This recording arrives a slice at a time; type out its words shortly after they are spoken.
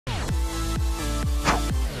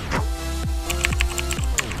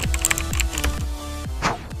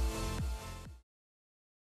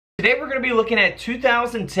Today we're going to be looking at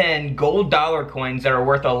 2010 gold dollar coins that are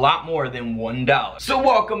worth a lot more than $1. So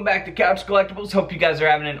welcome back to Couch Collectibles. Hope you guys are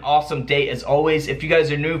having an awesome day as always. If you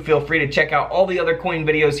guys are new, feel free to check out all the other coin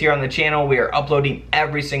videos here on the channel. We are uploading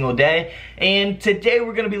every single day. And today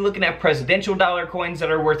we're going to be looking at presidential dollar coins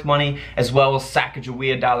that are worth money, as well as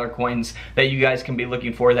Sacagawea dollar coins that you guys can be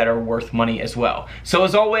looking for that are worth money as well. So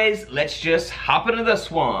as always, let's just hop into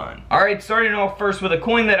this one. Alright, starting off first with a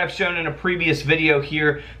coin that I've shown in a previous video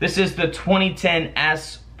here. This is the 2010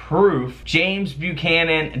 S proof James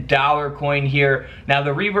Buchanan dollar coin here. Now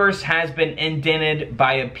the reverse has been indented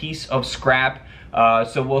by a piece of scrap.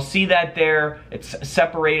 So we'll see that there. It's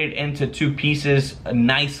separated into two pieces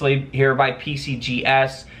nicely here by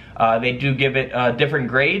PCGS. They do give it different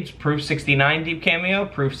grades, proof 69 deep cameo,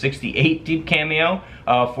 proof 68 deep cameo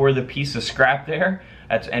for the piece of scrap there.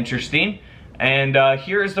 That's interesting. And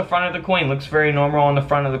here is the front of the coin. Looks very normal on the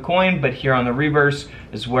front of the coin, but here on the reverse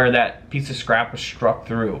is where that piece of scrap was struck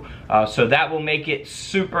through. So that will make it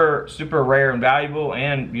super, super rare and valuable,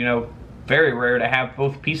 and you know, very rare to have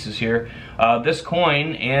both pieces here. This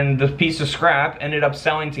coin and the piece of scrap ended up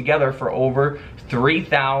selling together for over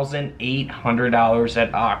 $3,800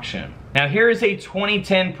 at auction. Now here is a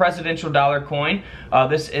 2010 presidential dollar coin.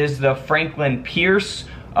 This is the Franklin Pierce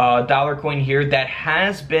dollar coin here that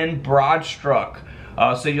has been broad struck.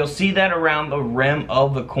 So you'll see that around the rim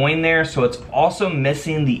of the coin there. So it's also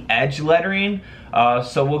missing the edge lettering.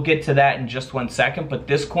 So we'll get to that in just 1 second. But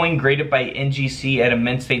this coin, graded by NGC at a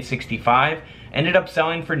mint state 65, ended up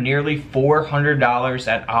selling for nearly $400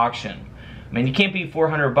 at auction. I mean, you can't beat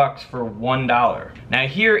 400 bucks for $1. Now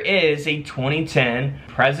here is a 2010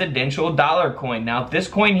 presidential dollar coin. Now this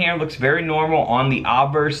coin here looks very normal on the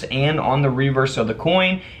obverse and on the reverse of the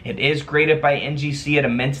coin. It is graded by NGC at a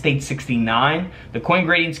mint state 69. The coin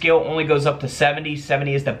grading scale only goes up to 70.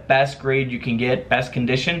 70 is the best grade you can get, best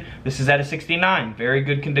condition. This is at a 69, very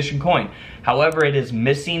good condition coin. However, it is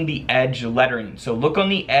missing the edge lettering. So look on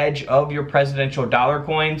the edge of your presidential dollar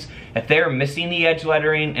coins. If they're missing the edge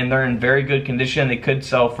lettering and they're in very good condition, they could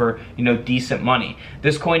sell for, you know, decent money.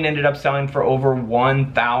 This coin ended up selling for over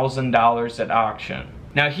 $1,000 at auction.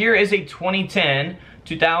 Now here is a 2010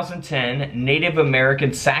 Native American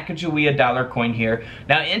Sacagawea dollar coin here.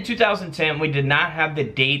 Now in 2010 we did not have the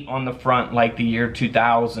date on the front like the year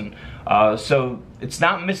 2000. So it's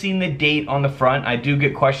not missing the date on the front. I do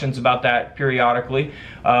get questions about that periodically,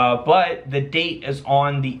 but the date is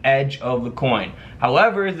on the edge of the coin.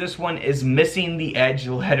 However, this one is missing the edge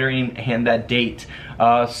lettering and that date.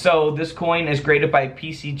 So this coin is graded by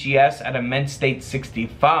PCGS at a mint state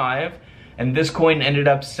 65, and this coin ended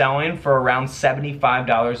up selling for around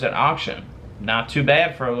 $75 at auction. Not too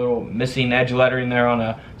bad for a little missing edge lettering there on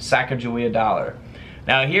a Sacagawea dollar.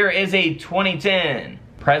 Now here is a 2010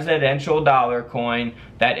 presidential dollar coin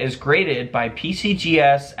that is graded by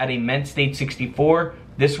PCGS at a mint state 64.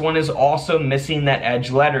 This one is also missing that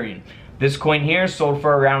edge lettering. This coin here sold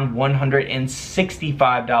for around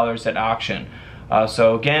 $165 at auction.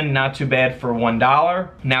 So again, not too bad for $1.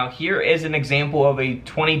 Now here is an example of a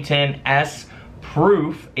 2010 S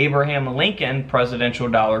proof Abraham Lincoln presidential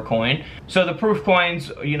dollar coin. So the proof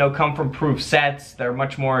coins, you know, come from proof sets. They're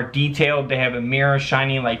much more detailed. They have a mirror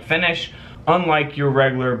shiny like finish. Unlike your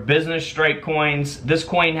regular business strike coins, this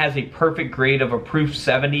coin has a perfect grade of a proof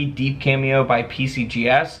 70 deep cameo by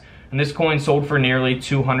PCGS, and this coin sold for nearly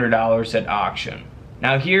 $200 at auction.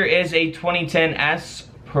 Now here is a 2010 S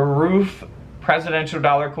proof presidential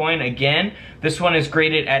dollar coin. Again, this one is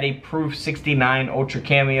graded at a proof 69 ultra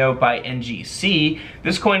cameo by NGC.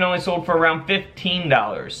 This coin only sold for around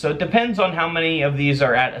 $15. So it depends on how many of these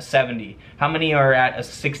are at a 70, how many are at a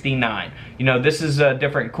 69. You know, this is a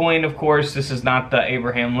different coin, of course. This is not the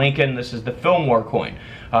Abraham Lincoln, this is the Fillmore coin.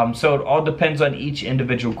 So it all depends on each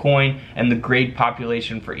individual coin and the grade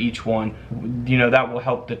population for each one. You know, that will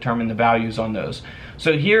help determine the values on those.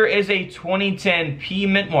 So here is a 2010 P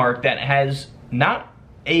mint mark that has not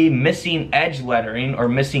a missing edge lettering or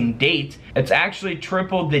missing date. It's actually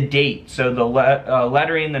tripled the date. So the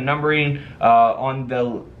lettering, the numbering on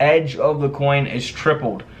the edge of the coin is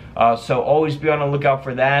tripled. So always be on the lookout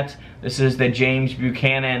for that. This is the James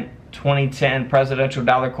Buchanan 2010 presidential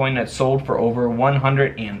dollar coin that sold for over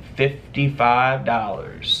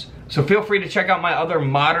 $155. So feel free to check out my other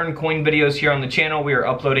modern coin videos here on the channel. We are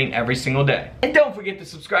uploading every single day. And don't forget to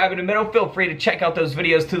subscribe in the middle. Feel free to check out those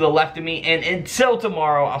videos to the left of me. And until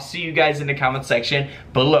tomorrow, I'll see you guys in the comment section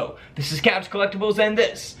below. This is Couch Collectibles, and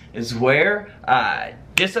this is where I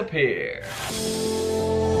disappear.